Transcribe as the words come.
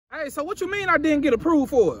Hey, so what you mean I didn't get approved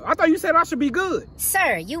for it? I thought you said I should be good.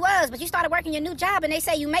 Sir, you was, but you started working your new job and they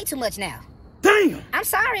say you make too much now. Damn! I'm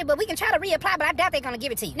sorry, but we can try to reapply, but I doubt they're gonna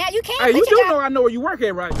give it to you. Now you can't. Hey, you do know I know where you work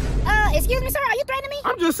at, right? Excuse me, sir, are you threatening me?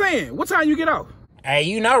 I'm just saying, what time you get off? Hey,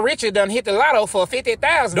 you know Richard done hit the lotto for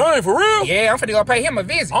 50,000. Dang, for real? Yeah, I'm finna go pay him a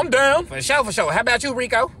visit. I'm down. For sure, for sure. How about you,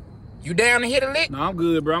 Rico? You down to hit a lick? No, I'm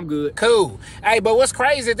good, bro. I'm good. Cool. Hey, but what's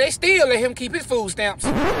crazy is they still let him keep his food stamps.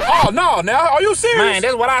 Oh, no, now, are you serious? Man,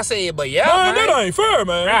 that's what I said, but yeah, man, that ain't fair,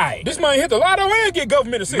 man. Right. This man hit the lotto and get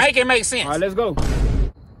government assistance. Make it make sense. All right, let's go.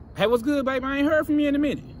 Hey, what's good, baby? I ain't heard from you in a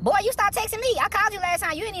minute. Boy, you stopped texting me. I called you last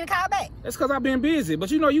time. You didn't even call back. That's because I've been busy, but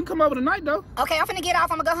you know you can come over tonight, though. Okay, I'm finna get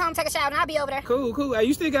off. I'm gonna go home, take a shower, and I'll be over there. Cool, cool. Hey,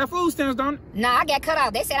 you still got food stamps, don't it? Nah, I got cut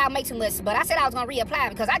off. They said I'll make too much, but I said I was gonna reapply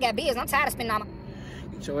because I got bills. I'm tired of spending all my...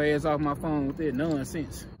 Get your ass off my phone with that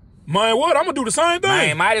nonsense. Man, what? I'm gonna do the same thing.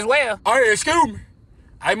 Man, might as well. Hey, excuse me.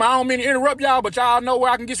 Hey, man, I don't mean to interrupt y'all, but y'all know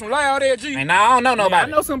where I can get some loud at, G? Man, I don't know nobody. Hey,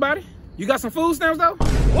 I know somebody. You got some food stamps, though?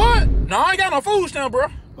 What? No, I ain't got no food stamp, bro.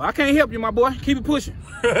 Well, I can't help you, my boy. Keep it pushing.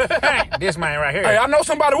 This man right here. Hey, I know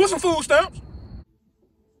somebody with some food stamps.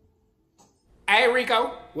 Hey,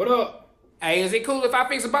 Rico. What up? Hey, is it cool if I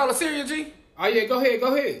fix a bowl of cereal, G? Oh, yeah, go ahead,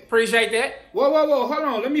 go ahead. Appreciate that. Whoa, whoa, whoa, hold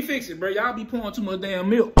on. Let me fix it, bro. Y'all be pouring too much damn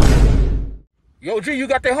milk. Yo, G, you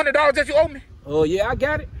got that $100 that you owe me? Oh, yeah, I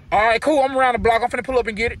got it. All right, cool. I'm around the block. I'm finna pull up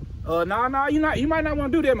and get it. Nah, you might not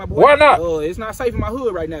want to do that, my boy. Why not? It's not safe in my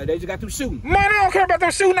hood right now. They just got through shooting. Man, I don't care about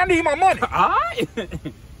them shooting. I need my money. All right.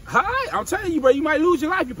 All right. I'm telling you, bro, you might lose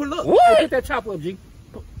your life if you put it up. What? Hey, put that chopper up, G.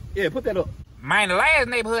 Yeah, put that up. Man, the last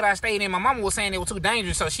neighborhood I stayed in, my mama was saying it was too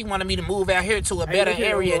dangerous, so she wanted me to move out here to a better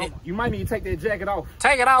area. You might need to take that jacket off.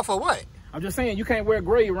 Take it off for what? I'm just saying, you can't wear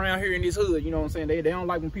gray around here in this hood. You know what I'm saying? They don't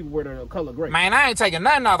like when people wear the color gray. Man, I ain't taking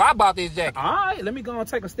nothing off. I bought this jacket. All right, let me go and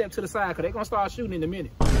take a step to the side, because they're going to start shooting in a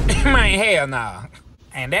minute. Man, hell nah.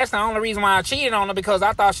 And that's the only reason why I cheated on her, because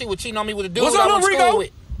I thought she was cheating on me with a dude What's I up, went to Rico? school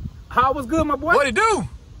with. How was good, my boy? What it do?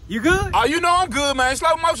 You good? Oh, you know I'm good, man.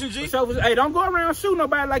 Slow motion, G. Hey, don't go around shooting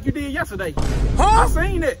nobody like you did yesterday. Huh? I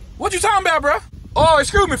seen it. What you talking about, bro? Oh,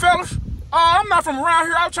 excuse me, fellas. I'm not from around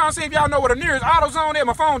here. I was trying to see if y'all know where the nearest AutoZone is.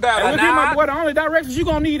 My phone died. Hey, look here, my boy. The only directions you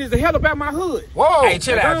gonna need is to hell about my hood. Whoa. Hey,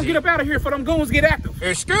 chill out, Don't G. get up out of here for them goons get active.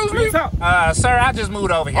 Excuse me? Talk. Sir, I just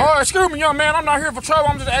moved over here. Oh, excuse me, young man. I'm not here for trouble.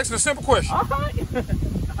 I'm just asking a simple question. All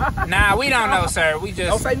right. Nah, we don't know, sir. We just...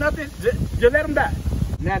 Don't say nothing. Just let him die.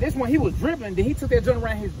 Now, this one, he was dribbling. Then he took that joint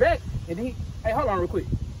around his back. And then he... Hey, hold on real quick.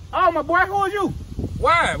 Oh, my boy, who are you?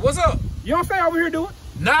 Why? What's up? You don't stay over here, do it?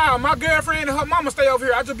 Nah, my girlfriend and her mama stay over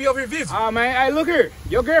here. I just be over here visiting. Oh, man. Hey, look here.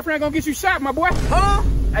 Your girlfriend gonna get you shot, my boy. Huh?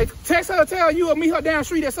 Hey, text her, tell you or meet her down the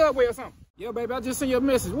street at Subway or something. Yo, baby, I just sent you a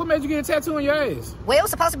message. What made you get a tattoo on your ass? Well, it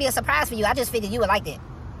was supposed to be a surprise for you. I just figured you would like that.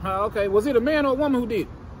 Okay. Was it a man or a woman who did it?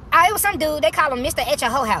 It was some dude. They call him Mr. at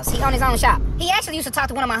your whole house. He owned his own shop. He actually used to talk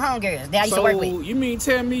to one of my homegirls that I used to work with. So, you mean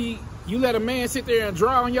tell me you let a man sit there and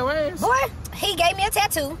draw on your ass? Boy, he gave me a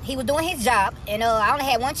tattoo. He was doing his job, and I only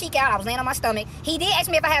had one cheek out. I was laying on my stomach. He did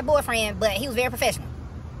ask me if I had a boyfriend, but he was very professional.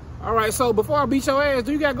 All right, so before I beat your ass,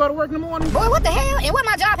 do you got to go to work in the morning? Boy, what the hell? And what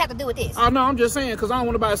my job have to do with this? Oh, no, I'm just saying, because I don't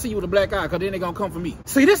want nobody to see you with a black eye, because then they're going to come for me.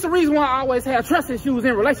 See, this is the reason why I always have trust issues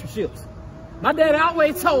in relationships. My daddy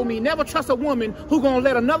always told me never trust a woman who going to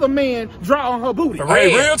let another man draw on her booty.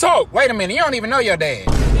 Hey, real talk. Wait a minute, you don't even know your dad.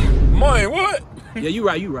 Man, what? Yeah, you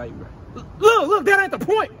right. Look, that ain't the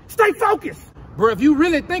point. Stay focused. Bro, if you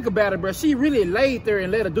really think about it, bro, she really laid there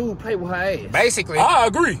and let a dude play with her ass. Basically. I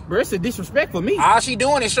agree. Bro, it's a disrespect for me. All she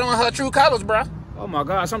doing is showing her true colors, bro. Oh, my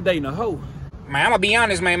gosh, I'm dating a hoe. Man, I'm gonna be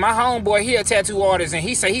honest, man. My homeboy, he a tattoo artist, and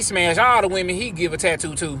he say he smashed all the women he give a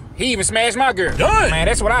tattoo to. He even smashed my girl. Done. Man,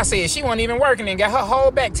 that's what I said. She wasn't even working and got her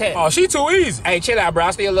whole back tattooed. Oh, she too easy. Hey, chill out, bro.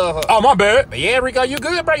 I still love her. Oh, my bad. But yeah, Rico, you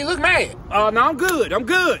good, bro? You look mad. Oh, no, I'm good.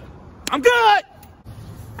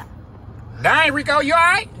 Dang, Rico, you all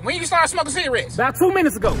right? When you start smoking cigarettes? About 2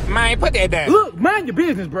 minutes ago. Man, put that down. Look, mind your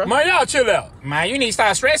business, bro. Man, y'all chill out. Man, you need to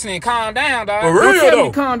start stressing and calm down, dog. For Don't real, tell me though.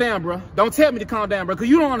 to calm down, bro. Don't tell me to calm down, bro, because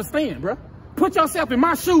you don't understand, bro. Put yourself in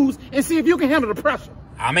my shoes and see if you can handle the pressure.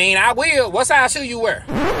 I mean, I will. What size shoe you wear?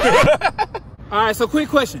 All right, so quick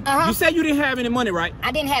question. Uh-huh. You said you didn't have any money, right?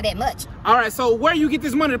 I didn't have that much. All right, so where you get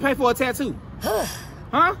this money to pay for a tattoo? Huh?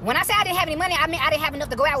 When I said I didn't have any money, I mean I didn't have enough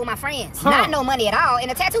to go out with my friends. Huh. Not no money at all.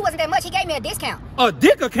 And the tattoo wasn't that much. He gave me a discount. A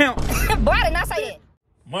dick account? Boy, I did not say that.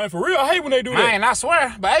 Man, for real, I hate when they do that. Man, I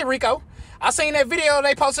swear. But hey, Rico, I seen that video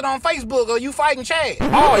they posted on Facebook of you fighting Chad.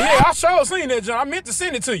 Oh, yeah, I sure seen that, John. I meant to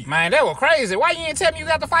send it to you. Man, that was crazy. Why you ain't tell me you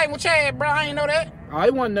got to fight with Chad, bro? I ain't know that. Oh,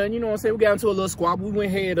 it wasn't nothing, you know what I'm saying? We got into a little squabble. We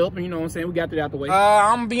went head up, and you know what I'm saying? We got it out the way.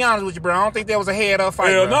 I'm gonna be honest with you, bro. I don't think there was a head up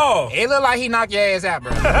fight, Hell bro. no. It looked like he knocked your ass out,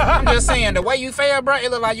 bro. I'm just saying, the way you fell, bro, it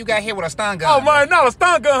looked like you got hit with a stun gun. Oh, man, not a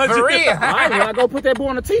stun gun. For real. All right, when I go put that boy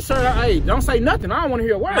on a t-shirt, hey, don't say nothing. I don't want to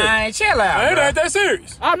hear a word. Man, chill out, It bro. ain't that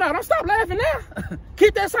serious. Oh, no, don't stop laughing now.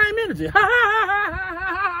 Keep that same energy.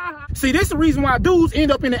 See, this is the reason why dudes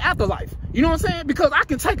end up in the afterlife. You know what I'm saying? Because I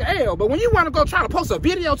can take an L, but when you want to go try to post a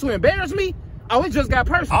video to embarrass me, oh, it just got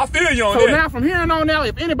personal. I feel you on So that. now, from here on out,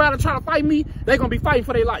 if anybody try to fight me, they going to be fighting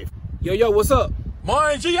for their life. Yo, what's up?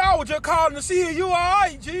 Man, G, I was just calling to see if you all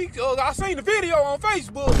right, G. I seen the video on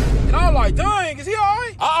Facebook, and I was like, dang, is he all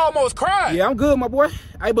right? I almost cried. Yeah, I'm good, my boy.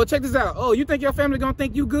 Hey, but check this out. Oh, you think your family gonna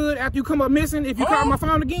think you good after you come up missing if you call my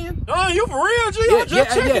phone again? You for real, G? I'm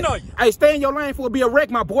just checking on you. Hey, stay in your lane for it be a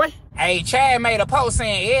wreck, my boy. Hey, Chad made a post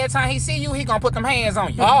saying every time he see you, he gonna put them hands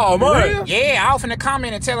on you. Oh, man. Yeah, I off in the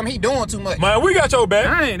comment and tell him he doing too much. Man, we got your back.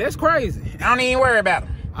 Dang, that's crazy. I don't even worry about him.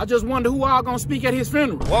 I just wonder who all gonna speak at his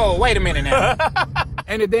funeral. Whoa, wait a minute now.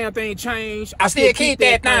 And the damn thing changed. I still keep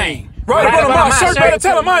that thing. Right up on my shirt, better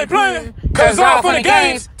tell him I ain't playing. Cause all for the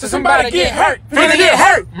games to somebody get hurt. Finna get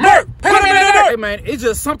hurt, murk, put him in the Hey, dirt. man, it's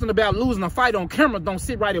just something about losing a fight on camera don't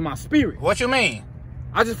sit right in my spirit. What you mean?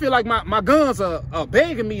 I just feel like my guns are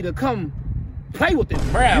begging me to come play with them.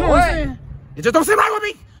 Bruh, you know what? I'm saying? It just don't sit right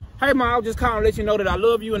with me. Hey, man, I'll just call and let you know that I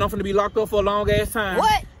love you and I'm finna be locked up for a long ass time.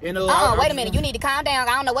 What? And, Wait a minute. You need to calm down.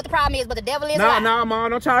 I don't know what the problem is, but the devil is Nah, alive.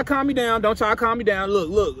 man, don't try to calm me down. Don't try to calm me down.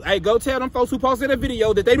 Look. Hey, go tell them folks who posted that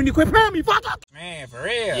video that they need to quit playing me. Fuck up. Man, for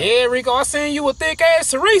real. Yeah, Rico, I seen you a thick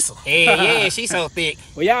ass Teresa. Yeah, she so thick.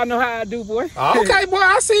 Well, y'all know how I do, boy. Okay, boy,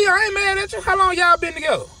 I see you. I ain't mad at you. How long y'all been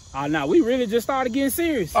together? Oh, nah, we really just started getting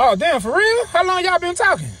serious. Oh, damn, for real? How long y'all been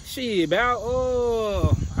talking? Shit,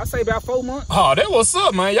 I say about 4 months. Oh, that what's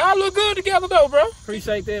up, man. Y'all look good together, though, bro.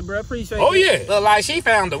 Appreciate that, bro. Appreciate Oh, that. yeah. Look like she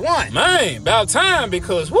found the one. Man, about time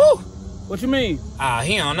because, woo. What you mean?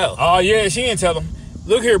 He don't know. Oh, yeah, she ain't tell him.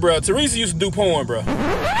 Look here, bro. Teresa used to do porn, bro.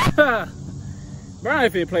 Bro, I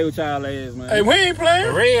ain't finna play with y'all ass, man. Hey, we ain't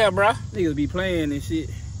playing. For real, bro. Niggas be playing and shit.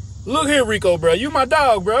 Look here, Rico, bro. You my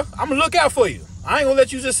dog, bro. I'm gonna look out for you. I ain't gonna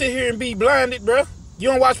let you just sit here and be blinded, bro. You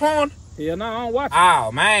don't watch porn? Hell no, I don't watch it.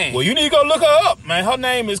 Oh, man. Well, you need to go look her up, man. Her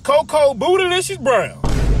name is Coco Bootylicious Brown.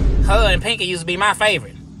 Her and Pinky used to be my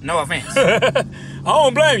favorite. No offense. I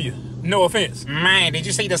don't blame you. No offense. Man, did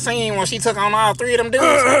you see the scene when she took on all 3 of them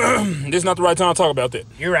dudes? This is not the right time to talk about that.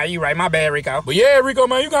 You right. My bad, Rico. But yeah, Rico,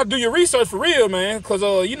 man, you gotta do your research for real, man. Cause,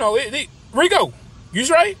 you know, Rico, you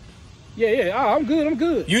straight? Yeah. Oh, I'm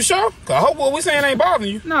good. You sure? Cause I hope what we saying ain't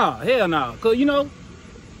bothering you. Nah, hell no. Cause you know,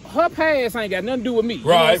 her past ain't got nothing to do with me. You know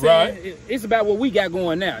what I'm Right. saying? It's about what we got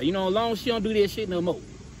going now. You know, as long as she don't do that shit no more.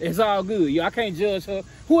 It's all good. I can't judge her.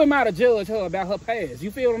 Who am I to judge her about her past? You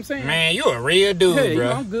feel what I'm saying? Man, you a real dude, yeah, bro. you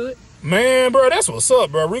know, I'm good. Man, bro, that's what's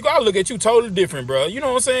up, bro. Rico, I look at you totally different, bro. You know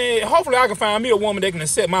what I'm saying? Hopefully I can find me a woman that can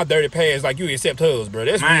accept my dirty past like you accept hers, bro.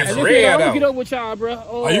 That's Man, real. for Hey, real, I'm gonna though. get up with y'all,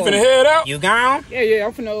 bro. Are you finna head out? You gone? Yeah,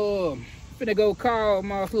 I'm finna go call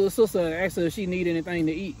my little sister and ask her if she need anything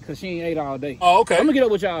to eat, cause she ain't ate all day. Oh, okay. I'm gonna get up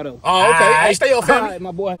with y'all though. Oh, okay. Hey, Alright. stay up, All family. right,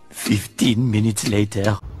 my boy. 15 minutes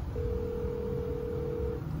later.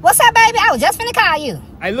 What's up, baby? I was just finna call you.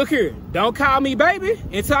 Hey, look here. Don't call me baby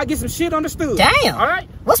until I get some shit understood. Damn. All right?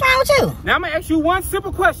 What's wrong with you? Now I'm gonna ask you one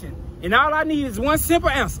simple question, and all I need is one simple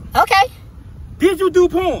answer. Okay. Did you do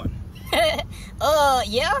porn?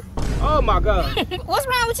 Yeah. Oh my God. What's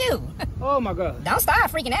wrong with you? Oh my God. Don't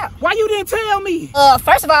start freaking out. Why you didn't tell me?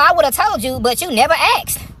 First of all, I would have told you, but you never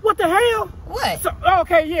asked. What the hell? What? So,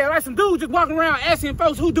 okay, yeah, like some dudes just walking around asking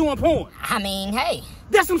folks who doing porn. I mean, hey.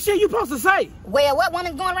 That's some shit you supposed to say. Well, what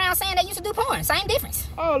woman's going around saying they used to do porn? Same difference.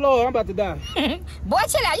 Oh Lord, I'm about to die. Boy,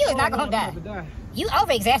 chill out. You is not Oh, gonna Lord, I'm die. about to die. You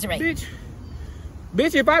over-exaggerate.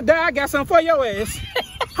 Bitch, if I die, I got something for your ass.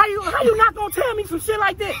 How you not gonna tell me some shit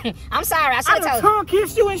like that? I'm sorry. I I should have done told tongue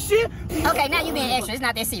kissed you and shit. you. Okay, now you being extra. It's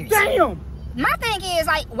not that serious. Damn. My thing is,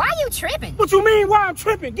 like, why you tripping? What you mean why I'm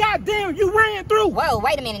tripping? God damn, you ran through. Whoa,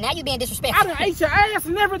 wait a minute. Now you being I disrespectful. done ate your ass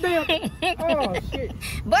and everything. Oh shit.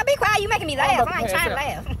 Boy, be quiet. You making me laugh. about I ain't to trying to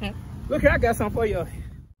pass laugh. Look here, I got something for you.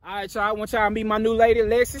 All right, y'all. I want y'all to meet my new lady,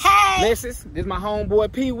 Lexus. Hey. Lexus, this is my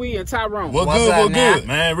homeboy Pee-wee and Tyrone. What What's good, up what now? good?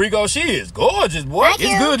 Man, Rico, she is gorgeous, boy. Thank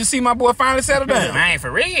It's you. good to see my boy finally settle down. Man, for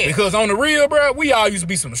real. Because on the real, bro, we all used to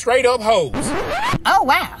be some straight up hoes. Oh,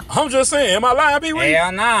 wow. I'm just saying, am I lying, Pee-wee?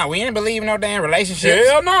 Hell nah, we ain't believe in no damn relationships.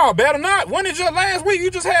 Hell no, better not. When did your last week? You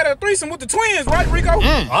just had a threesome with the twins, right, Rico?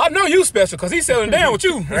 I know you special, because he's settling down with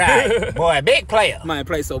you. Right. Boy, big player. Might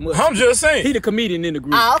play so much. I'm just saying. He the comedian in the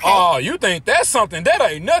group. Oh, okay. Oh, you think that's something? That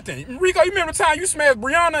ain't nothing. Rico, you remember the time you smashed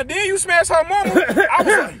Brianna, then you smashed her mama? I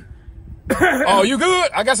was like, Oh, you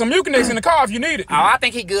good? I got some Mucinex in the car if you need it. Oh, I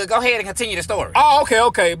think he good. Go ahead and continue the story. Oh,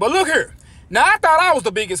 okay. But look here. Now, I thought I was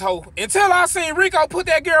the biggest hoe until I seen Rico put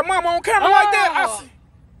that girl mama on camera like that.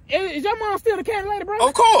 Is your mom still the candy lady, bro?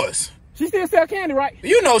 Of course. She still sell candy, right?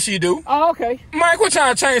 You know she do. Oh, okay. Man, quit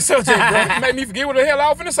trying to change subject, bro. Make me forget what the hell I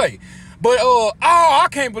was finna say. But, I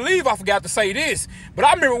can't believe I forgot to say this. But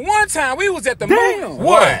I remember one time we was at the Damn.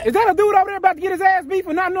 What? Is that a dude over there about to get his ass beat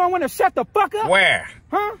for not knowing when to shut the fuck up? Where?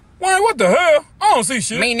 Huh? Man, what the hell? I don't see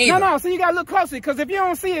shit. Me neither. No, so you gotta look closely, because if you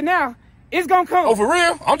don't see it now, it's gonna come. Oh, for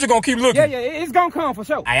real? I'm just gonna keep looking. Yeah, it's gonna come for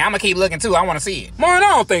sure. Hey, I'm gonna keep looking too. I wanna see it. Man, I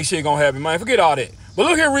don't think shit gonna happen, man. Forget all that. But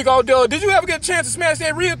look here, Rico, did you ever get a chance to smash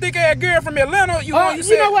that real thick-ass girl from Atlanta? You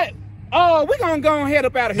know what? We're gonna go head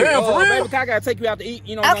up out of here. Damn, for real? Baby, I gotta take you out to eat,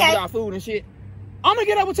 Okay. get our food and shit. I'm gonna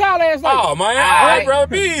get up with y'all ass later. Oh, man. All right, bro.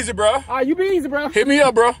 Be easy, bro. All right, you be easy, bro. Hit me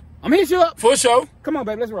up, bro. I'm hit you up. For sure. Come on,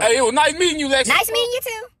 baby, let's roll. Hey, it was nice meeting you, Lexi. Nice meeting you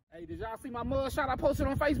too. Hey, did y'all see my mug shot I posted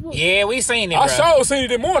on Facebook? Yeah, we seen it, bro. I sure seen it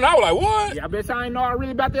this morning. I was like, what? Yeah, I bet y'all ain't know I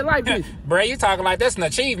really about that life, bitch. Bro, you talking like that's an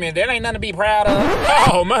achievement. That ain't nothing to be proud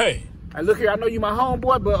of. Oh, man. Hey, look here, I know you my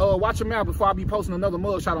homeboy, but watch your mouth before I be posting another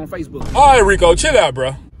mug shot on Facebook. All right, Rico, chill out,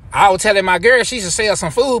 bro. I was telling my girl she should sell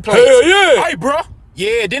some food plates. Hell yeah. Hey, bro.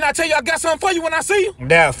 Yeah, didn't I tell you I got something for you when I see you?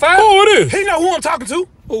 The fuck? Who it is? He know who I'm talking to.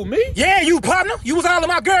 Who, me? Yeah, you partner. You was all in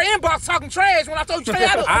my girl inbox talking trash when I told you to stay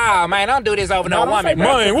out of it. Ah, man, don't do this over no don't woman, say bro.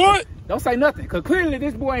 Man, what? Don't say nothing, because clearly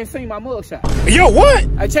this boy ain't seen my mug shot. Yo, what?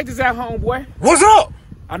 Hey, check this out, homeboy. What's up?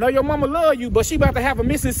 I know your mama love you, but she about to have a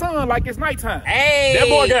missing son like it's nighttime. Hey. That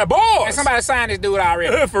boy got balls. And somebody signed this dude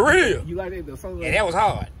already. Yeah, for real. You like that, son? Yeah, that was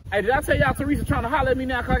hard. Hey, did I tell y'all Teresa trying to holler at me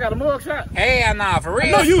now because I got a mug shot? Hell nah, for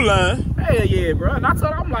real. No, you lying. Hell yeah, bro. And I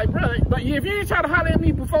told her, I'm like, bro, but if you ain't trying to holler at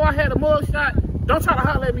me before I had a mug shot, don't try to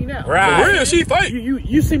holler at me now. Right. For real, she fake.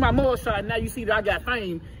 You see my mug shot, and now you see that I got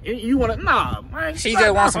fame, and you want to, nah, man. She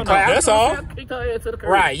just wants some clout. That's all. Kicked her ass to the curb.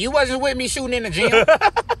 Right, you wasn't with me shooting in the gym.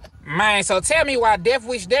 Man, so tell me why Death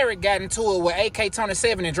Wish Derek got into it with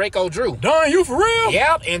AK-27 and Draco Drew. Darn, you for real?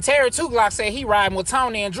 Yep, and Terry Two Glock said he riding with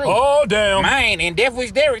Tony and Drew. Oh, damn. Man, and Death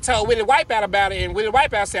Wish Derek told Willie Wipeout about it, and Willie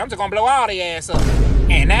Wipeout said, I'm just gonna blow all their ass up.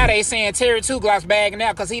 And now they saying Terry Two Glock's bagging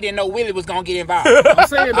out because he didn't know Willie was gonna get involved. I'm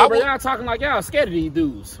saying, though, bro, y'all talking like y'all scared of these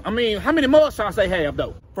dudes. I mean, how many mug shots they have,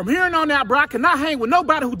 though? From here on out, bro, I cannot hang with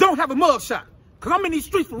nobody who don't have a mug shot. Because I'm in these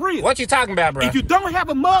streets for real. What you talking about, bro? If you don't have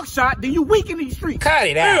a mug shot, then you weak in these streets. Cut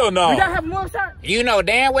it out. Hell no. You gotta have a mug shot? You know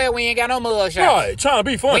damn well we ain't got no mug shots. Right, trying to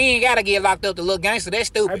be We funny. ain't gotta get locked up to look gangster. That's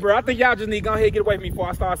stupid. Hey, bro, I think y'all just need to go ahead and get away from me before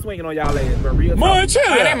I start swinging on y'all ass, bro. Real Man, talk. chill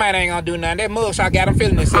Man, that out. man ain't gonna do nothing. That mug shot got him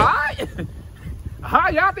feeling himself. Alright.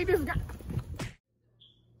 Alright, y'all think this guy...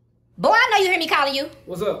 Boy, I know you hear me calling you.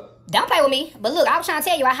 What's up? Don't play with me. But look, I was trying to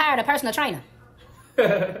tell you I hired a personal trainer.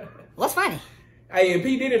 What's funny? Hey, and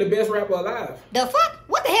P. Diddy the best rapper alive. The fuck?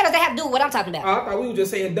 What the hell does that have to do with what I'm talking about? I thought we were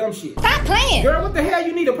just saying dumb shit. Stop playing. Girl, what the hell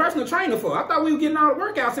you need a personal trainer for? I thought we were getting all the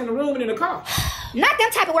workouts in the room and in the car. Not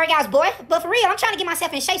them type of workouts, boy. But for real, I'm trying to get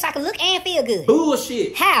myself in shape so I can look and feel good.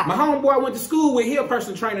 Bullshit. How? My homeboy went to school with, he a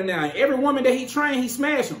personal trainer now. And every woman that he trained, he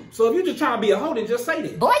smashed them. So if you just trying to be a hoe, then just say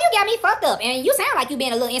that. Boy, you got me fucked up. And you sound like you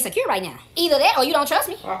being a little insecure right now. Either that or you don't trust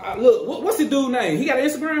me. Look, what's the dude name? He got an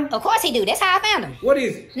Instagram? Of course he do. That's how I found him. What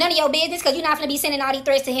is it? None of your business, because you're not finna be sending all these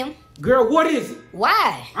threats to him. Girl, what is it?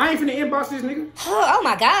 Why? I ain't finna inbox this nigga. Oh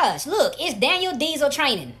my gosh. Look, it's Daniel Diesel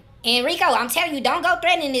Training. And Rico, I'm telling you, don't go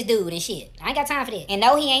threatening this dude and shit. I ain't got time for that. And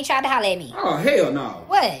no, he ain't tried to holler at me. Oh, hell no.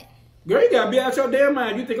 What? Girl, you gotta be out your damn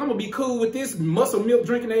mind. You think I'm gonna be cool with this muscle milk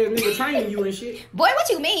drinking ass nigga training you and shit? Boy, what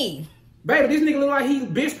you mean? Baby, this nigga look like he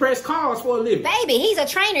bench press cars for a living. Baby, he's a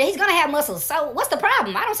trainer. He's gonna have muscles. So what's the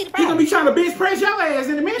problem? I don't see the He gonna problem. be trying to bench press your ass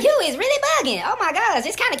in a minute. You is really bugging. Oh my gosh,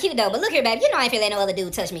 it's kind of cute though. But look here, baby. You know I ain't finna let no other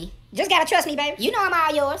dude touch me. Just gotta trust me, baby. You know I'm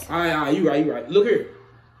all yours. All right, you right. Look here.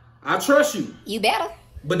 I trust you. You better.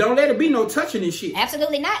 But don't let it be no touching and shit.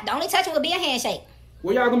 Absolutely not. The only touching will be a handshake.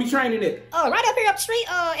 Where y'all gonna be training at? Right up here up the street,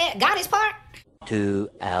 at Goddess Park. 2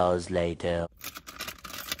 hours later.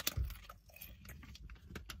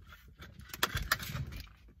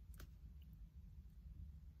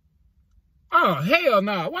 Oh, hell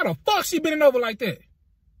no. Why the fuck she bending over like that?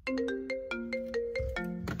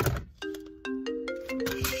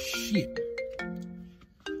 Shit.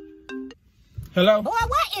 Hello? Boy,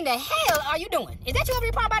 what in the hell are you doing? Is that you over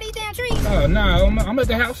here parked by these damn trees? Oh, no. I'm at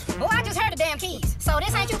the house. Boy, I just heard the damn keys. So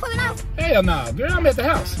this ain't you pulling off? Hell no. Girl, I'm at the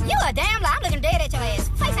house. You a damn lie. I'm looking dead at your ass.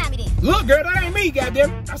 FaceTime me then. Look, girl, that ain't me,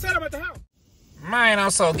 goddamn. I said I'm at the house. Man, I'm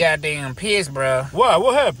so goddamn pissed, bro. Why?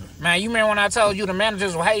 What happened? Man, you remember when I told you the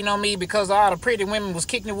managers were hating on me because all the pretty women was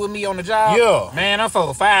kicking it with me on the job? Yeah. Man, them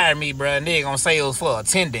folks fired me, bro, and they gonna say it was for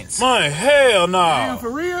attendance. Man, hell no. Damn,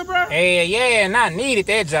 for real, bro? Hell yeah, and I needed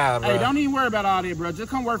that job, bro. Hey, don't even worry about all that, bro.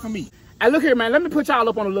 Just come work for me. Hey, look here, man. Let me put y'all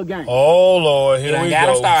up on a little game. Oh, Lord. Here we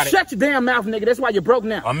go. Started. Shut your damn mouth, nigga. That's why you're broke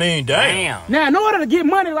now. I mean, damn. Now, in order to get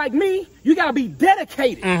money like me, you gotta be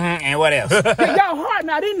dedicated. And what else? Y'all hard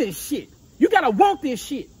not in this shit. You gotta want this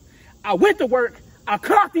shit. I went to work. I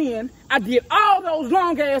clocked in. I did all those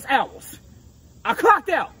long-ass hours. I clocked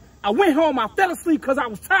out. I went home. I fell asleep because I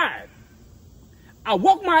was tired. I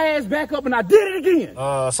woke my ass back up and I did it again.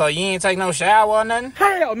 So you ain't take no shower or nothing?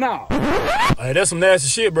 Hell no. Hey, that's some nasty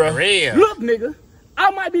shit, bro. For real. Look, nigga,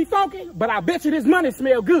 I might be funky, but I bet you this money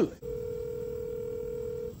smell good.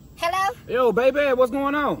 Hello? Yo, baby, what's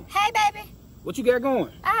going on? Hey, baby. What you got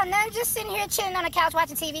going? Oh, nothing. Just sitting here chilling on the couch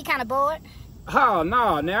watching TV, kind of bored. Oh,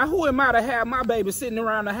 no. Now, who am I to have my baby sitting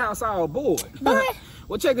around the house all bored? Boy.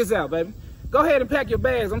 Well, check this out, baby. Go ahead and pack your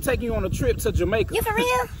bags. I'm taking you on a trip to Jamaica. You for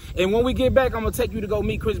real? And when we get back, I'm going to take you to go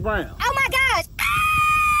meet Chris Brown. Oh, my gosh. Oh,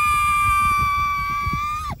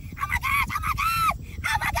 my gosh. Oh, my gosh.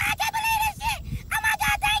 Oh, my God. I can't believe this shit. Oh, my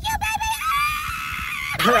God. Thank you,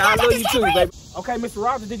 baby. I love you too, baby. Okay, Mr.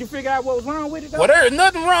 Rogers, did you figure out what was wrong with it, though? Well, there's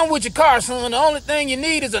nothing wrong with your car, son. The only thing you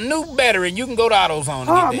need is a new battery, and you can go to AutoZone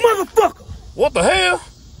and get that. Motherfucker! What the hell?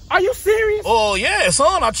 Are you serious? Oh, yeah,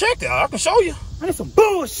 son. I checked it. I can show you. Man, it's some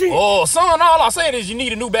bullshit. Oh, son, all I said is you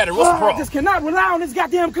need a new battery. What's the I problem? just cannot rely on this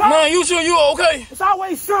goddamn car. Man, you sure you okay? It's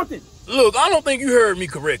always something. Look, I don't think you heard me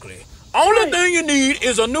correctly. Only Right. thing you need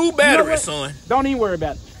is a new battery, You know what? son. Don't even worry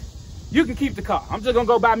about it. You can keep the car. I'm just gonna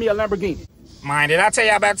go buy me a Lamborghini. Man, did I tell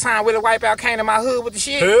y'all about the time Willie Wipeout came to my hood with the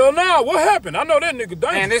shit? Hell no. What happened? I know that nigga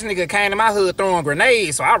dangerous. Man, this nigga came to my hood throwing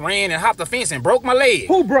grenades, so I ran and hopped the fence and broke my leg.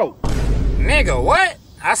 Who broke? Nigga, what?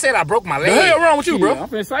 I said I broke my leg. The hell wrong with you, bro? Yeah, I'm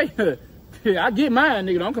finna say, yeah, I get mine,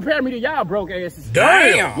 nigga. Don't compare me to y'all broke asses.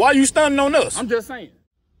 Damn. Why you stunning on us? I'm just saying.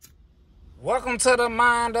 Welcome to the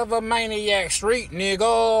mind of a maniac, street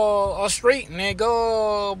nigga. A street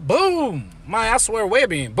nigga. Boom. Man, I swear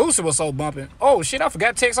Webby and Boosie was so bumping. Oh, shit, I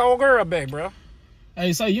forgot to text old girl back, bro.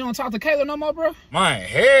 Hey, so you don't talk to Kayla no more, bro? Man,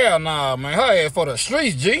 hell nah, man. Her ass for the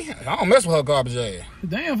streets, G. I don't mess with her garbage ass.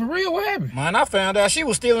 Damn, for real? What happened? Man, I found out she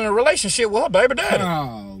was still in a relationship with her baby daddy.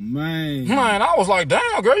 Oh, man. Man, I was like,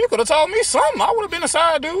 damn, girl, you could have told me something. I would have been a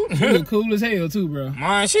side You dude. look cool as hell, too, bro.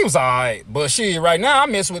 Man, she was alright. But she, right now, I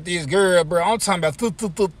mess with this girl, bro. I'm talking about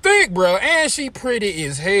thick, bro. And she pretty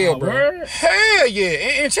as hell, Oh, bro. word? Hell yeah.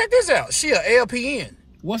 And check this out. She a LPN.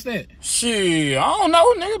 What's that? Shit, I don't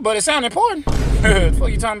know, nigga, but it sound important. What the fuck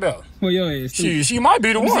you talking about? Well, your ass, too. She might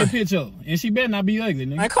be the Let me see a one. picture of her. And she better not be ugly,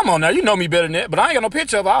 nigga. Man, come on now. You know me better than that. But I ain't got no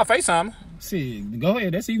picture of her. I'll FaceTime her. Shit, go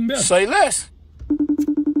ahead. That's even better. Say less.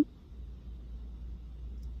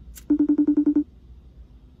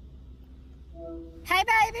 Hey,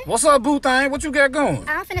 baby. What's up, boo thing? What you got going?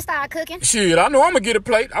 I'm finna start cooking. Shit, I know I'm gonna get a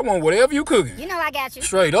plate. I want whatever you cooking. You know I got you.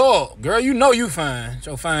 Straight up. Girl, you know you fine.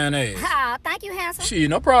 Your fine ass. Oh, thank you, handsome. Shit,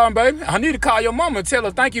 no problem, baby. I need to call your mama and tell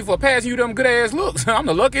her thank you for passing you them good ass looks. I'm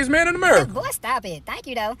the luckiest man in America. Boy, stop it. Thank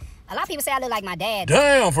you, though. A lot of people say I look like my dad.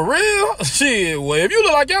 Damn, for real? Shit, well, if you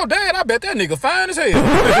look like your dad, I bet that nigga fine as hell.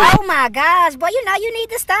 Oh, my gosh. Boy, you know you need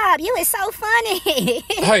to stop. You is so funny.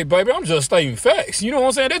 Hey, baby, I'm just stating facts. You know what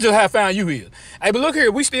I'm saying? That's just how fine you is. Hey, but look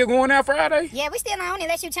here, we still going out Friday? Yeah, we still on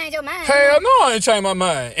unless you change your mind. Hell no, I ain't changed my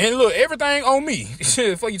mind. And look, everything on me.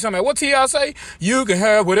 Shit, fuck you talking about. What T.I. say? You can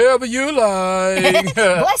have whatever you like.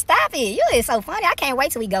 Boy, stop it. You is so funny. I can't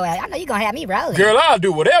wait till we go out. I know you gonna have me rolling. Girl, I'll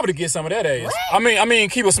do whatever to get some of that ass. What? I mean,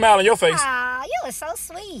 keep a smile on your face. Aw, you is so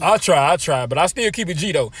sweet. I try, but I still keep it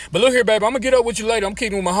G though. But look here, baby, I'm gonna get up with you later. I'm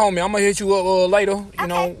keeping with my homie. I'm gonna hit you up later. You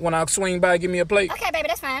know, when I swing by, give me a plate. Okay, baby,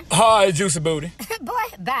 that's fine. All right, juicy booty. Boy,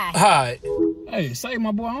 bye. All right. Hey, say,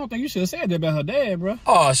 my boy, I don't think you should have said that about her dad, bro.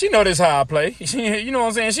 Oh, she know this how I play. You know what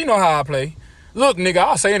I'm saying? She know how I play. Look, nigga,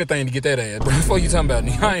 I'll say anything to get that ass, bro. Before you talking about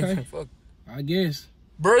me, I ain't fuck. I guess.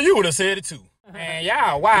 Bro, you would have said it too. Man,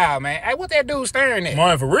 y'all wild, man. Hey, what that dude staring at?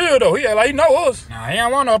 Man, for real though, he act like he know us. Nah, he don't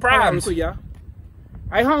want no problems. Hold on, y'all.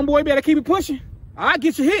 Hey, homeboy, you better keep it pushing. I'll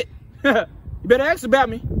get you hit. You better ask about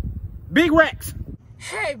me. Big racks.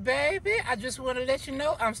 Hey, baby, I just want to let you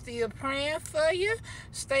know I'm still praying for you.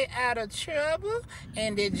 Stay out of trouble,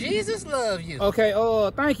 and that Jesus loves you. Okay,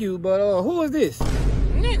 thank you, but who is this?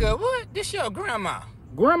 Nigga, what? This your grandma.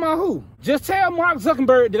 Grandma who? Just tell Mark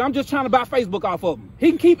Zuckerberg that I'm just trying to buy Facebook off of him. He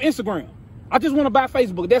can keep Instagram. I just want to buy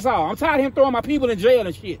Facebook, that's all. I'm tired of him throwing my people in jail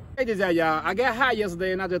and shit. Check this out, y'all. I got high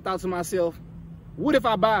yesterday and I just thought to myself, what if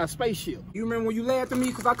I buy a spaceship? You remember when you laughed at me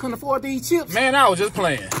because I couldn't afford these chips? Man, I was just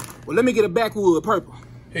playing. Well, let me get a backwood purple.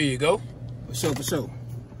 Here you go. For sure, for sure.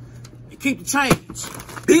 and keep the change,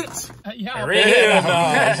 bitch. Hell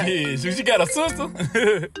nah, shit. She got a sister.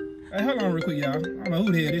 Hey, hold on real quick, y'all. I don't know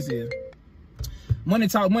who the hell this is. Money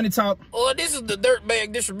talk, money talk. Oh, this is the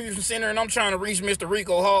Dirtbag Distribution Center, and I'm trying to reach Mr.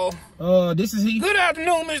 Rico Hall. This is he. Good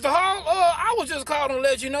afternoon, Mr. Hall. I was just calling to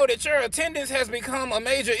let you know that your attendance has become a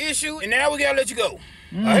major issue, and now we gotta let you go.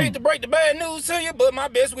 I hate to break the bad news to you, but my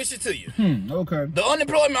best wishes to you. Okay. The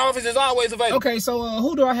unemployment office is always available. Okay, so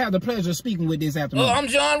who do I have the pleasure of speaking with this afternoon? I'm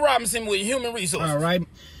John Robinson with Human Resources. All right.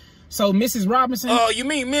 So, Mrs. Robinson? You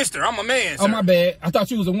mean Mr. I'm a man, sir. Oh, my bad. I thought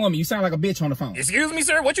you was a woman. You sound like a bitch on the phone. Excuse me,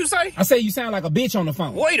 sir? What you say? I say you sound like a bitch on the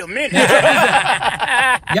phone. Wait a minute.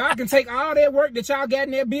 Y'all can take all that work that y'all got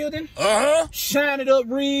in that building, shine it up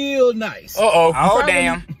real nice. Oh,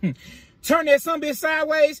 damn. Turn that sumbitch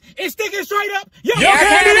sideways and stick it straight up. Yo,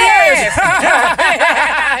 candy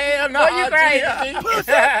Hell no, you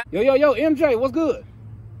crazy. Yo, MJ, what's good?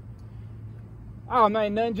 Oh, no,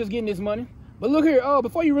 ain't nothing. Just getting this money. But look here,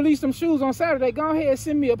 before you release them shoes on Saturday, go ahead and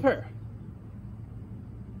send me a pair.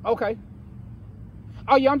 Okay.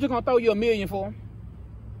 Oh, yeah, I'm just going to throw you $1 million for them.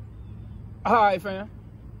 All right, fam.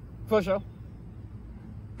 For sure.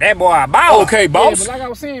 That boy a boss. Okay, boss. Yeah, but like I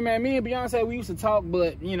was saying, man, me and Beyonce, we used to talk,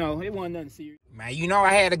 but, you know, it wasn't nothing serious. Man, you know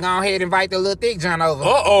I had to go ahead and invite the little thick John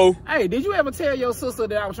over. Hey, did you ever tell your sister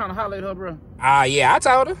that I was trying to holler at her, bro? Yeah, I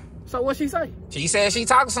told her. So what she say? She said she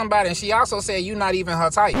talked to somebody, and she also said you not even her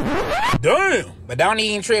type. Damn. But don't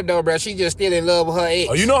even trip, though, bro. She just still in love with her ex.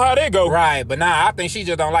 Oh, you know how that go. Right, but nah, I think she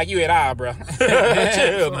just don't like you at all, bro.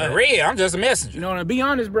 For real, I'm just a messenger. You know, to be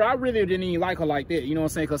honest, bro, I really didn't even like her like that. You know what I'm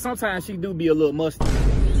saying? Because sometimes she do be a little musty.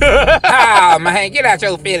 Oh, man, get out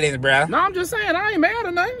your feelings, bro. No, I'm just saying, I ain't mad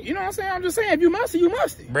or nothing. You know what I'm saying? I'm just saying, if you musty, you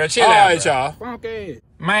musty. Bro, chill out, right, y'all. Funk ass.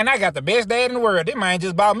 Man, I got the best dad in the world. This man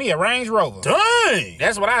just bought me a Range Rover. Dang.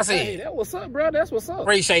 That's what I said. Hey, that what's up, bro. That's what's up.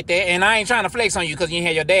 Appreciate that. And I ain't trying to flex on you because you ain't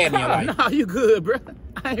had your dad in your life. No, you good, bro.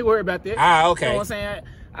 I ain't worried about that. Okay. You know what I'm saying?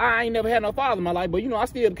 I ain't never had no father in my life, but, you know, I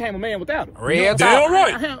still became a man without him. Real talk. Damn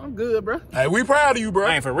right. I'm good, bro. Hey, we proud of you, bro.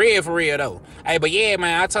 Man, for real, though. Hey, but yeah,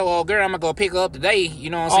 man, I told old girl I'm going to go pick her up today.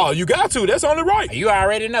 You know what I'm saying? Oh, you got to. That's only right. You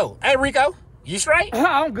already know. Hey, Rico, you straight?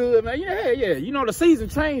 I'm good, man. Yeah. You know, the season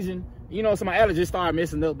changing. You know, so my allergies started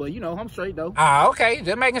messing up, but, you know, I'm straight, though. Okay.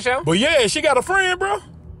 Just making sure. But yeah, she got a friend, bro.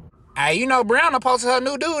 Hey, you know, Brianna posted her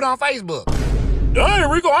new dude on Facebook. Dang,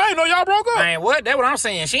 Rico, I ain't know y'all broke up. Man, what? That's what I'm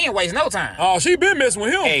saying. She ain't waste no time. Oh, she been messing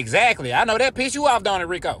with him. Exactly. I know that pissed you off, don't it,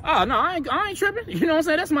 Rico? Oh, no, I ain't tripping. You know what I'm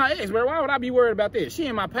saying? That's my ex, bro. Why would I be worried about that? She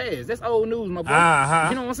in my past. That's old news, my boy.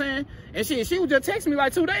 You know what I'm saying? And she was just texting me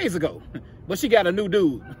like 2 days ago. But she got a new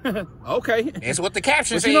dude. Okay. That's what the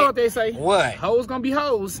caption but said. you know what they say? What? Hoes gonna be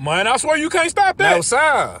hoes. Man, I swear you can't stop that. No,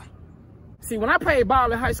 sir. See, when I played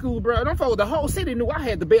ball in high school, bro, them folks, the whole city knew I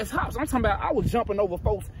had the best hops. I'm talking about, I was jumping over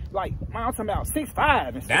folks like, man, I'm talking about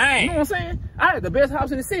 6'5" and stuff. Dang. You know what I'm saying? I had the best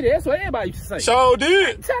hops in the city. That's what everybody used to say. Sure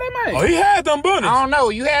did. Tell that man. Oh, he had them bunnies. I don't know.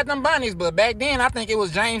 You had them bunnies, but back then, I think it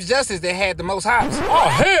was James Justice that had the most hops. Oh,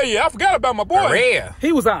 hell yeah. I forgot about my boy. For real.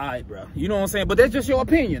 He was all right, bro. You know what I'm saying? But that's just your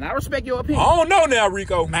opinion. I respect your opinion. I don't know now,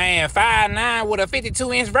 Rico. Man, 5'9" with a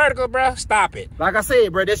 52-inch vertical, bro. Stop it. Like I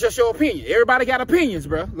said, bro, that's just your opinion. Everybody got opinions,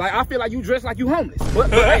 bro. Like, I feel like you dress like you homeless. But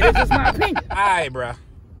hey, that's just my opinion. All right, bro.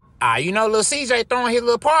 You know, little CJ throwing his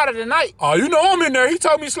little party tonight. Oh, you know I'm in there. He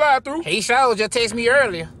told me to slide through. He sure just texted me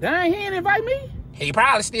earlier. Dang, he didn't invite me? He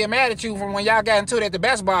probably still mad at you from when y'all got into it at the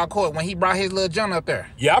basketball court when he brought his little junk up there.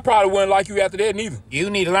 Yeah, I probably wouldn't like you after that neither. You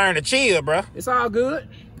need to learn to chill, bro. It's all good.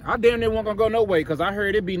 I damn near wasn't gonna go no way because I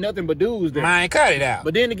heard it be nothing but dudes there. Man, cut it out.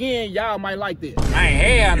 But then again, y'all might like this.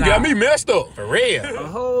 Man, hell no. You got me messed up. For real. A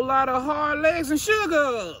whole lot of hard legs and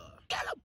sugar.